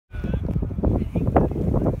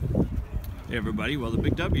Hey everybody, well the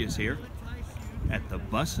Big W is here at the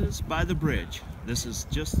Buses by the Bridge. This is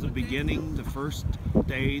just the beginning, the first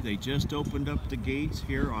day. They just opened up the gates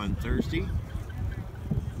here on Thursday.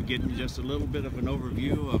 We're getting just a little bit of an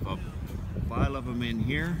overview of a file of them in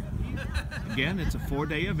here. Again, it's a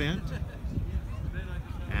 4-day event,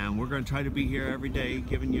 and we're going to try to be here every day,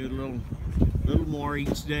 giving you a little more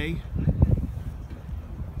each day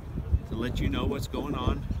to let you know what's going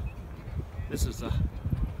on. This is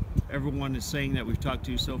everyone is saying that we've talked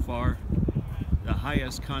to so far, the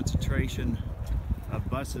highest concentration of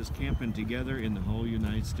buses camping together in the whole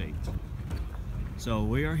United States. So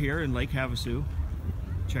we are here in Lake Havasu,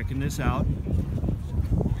 checking this out,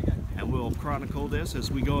 and we'll chronicle this as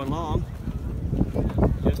we go along,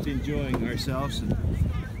 just enjoying ourselves and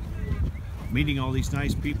meeting all these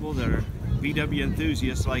nice people that are VW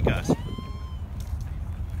enthusiasts like us.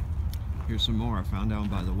 Here's some more I found down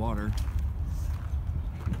by the water.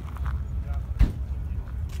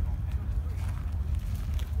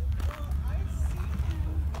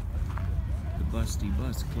 Busty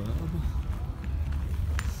Bus Club.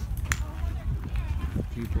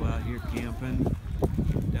 People out here camping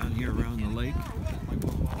down here around the lake.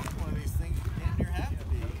 One of these things you damn near have to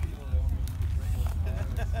be.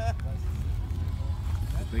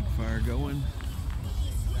 Big fire going.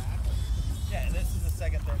 Yeah, and this is the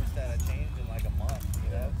second thermostat I changed in like a month,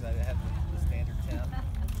 you know, because I had the standard temp.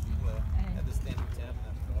 Had the standard temp.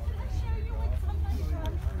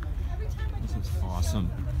 This is awesome.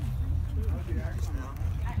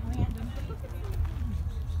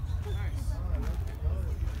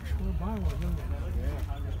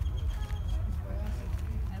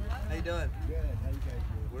 How you doing? Good. How you guys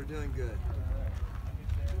doing? We're doing good.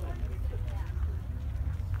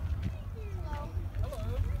 Hello.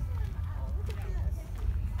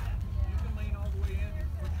 You can lean all the way in and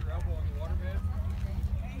put your elbow on the waterbed.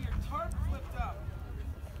 Hey, your tarp flipped up.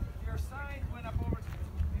 Your sign went up over,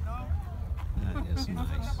 you know? That is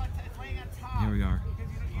nice. Here we are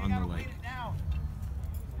on the lake.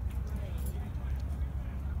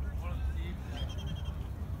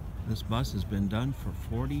 This bus has been done for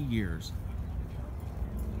 40 years.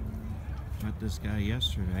 Met this guy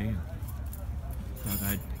yesterday. Thought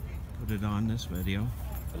I'd put it on this video.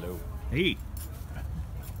 Hello. Hey.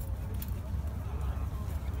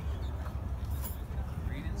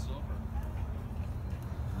 Green and silver.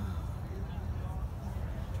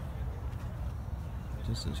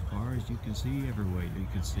 Just as far as you can see, everywhere you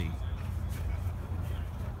can see.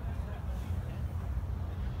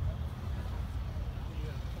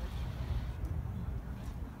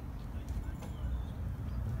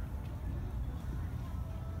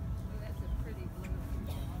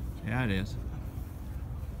 Yeah, it is.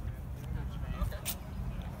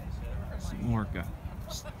 Some more got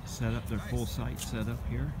set up, their full site set up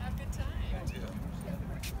here.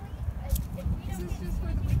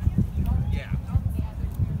 Yeah.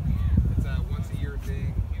 It's a once-a-year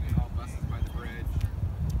thing, called Buses by the Bridge,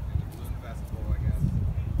 and the Balloon Festival, I guess.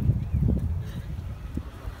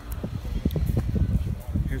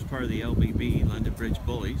 Here's part of the LBB, London Bridge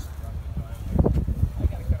Bullies.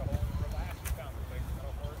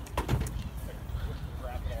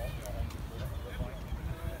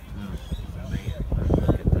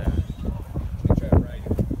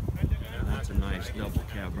 Double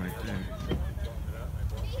cab right there.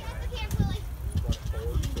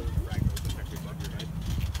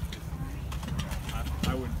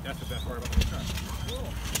 I would. That's the best part about the truck.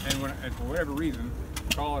 And for whatever reason,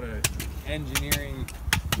 call it a engineering,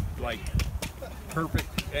 like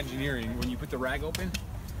perfect engineering. When you put the rag open,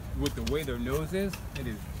 with the way their nose is, it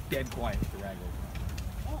is dead quiet with the rag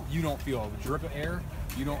open. You don't feel a drip of air.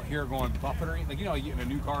 You don't hear it going buffeting. Like, you know, you get in a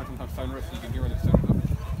new car and sometimes sunroof, so you can hear where the sun goes.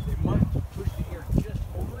 It must push the air just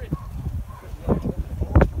over it.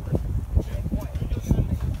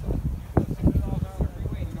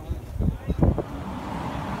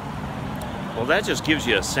 Well, that just gives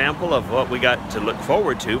you a sample of what we got to look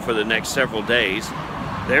forward to for the next several days.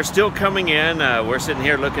 They're still coming in. We're sitting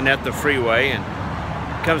here looking at the freeway, and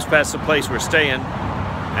it comes past the place we're staying.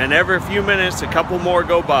 And every few minutes, a couple more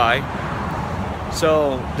go by.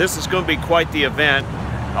 So this is going to be quite the event.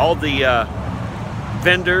 All the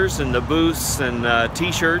vendors and the booths and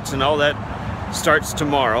t-shirts and all that starts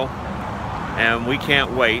tomorrow, and we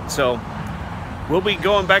can't wait. So we'll be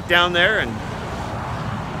going back down there and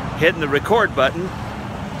hitting the record button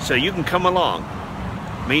so you can come along.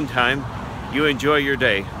 Meantime, you enjoy your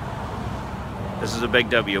day. This is a Big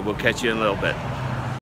W. We'll catch you in a little bit.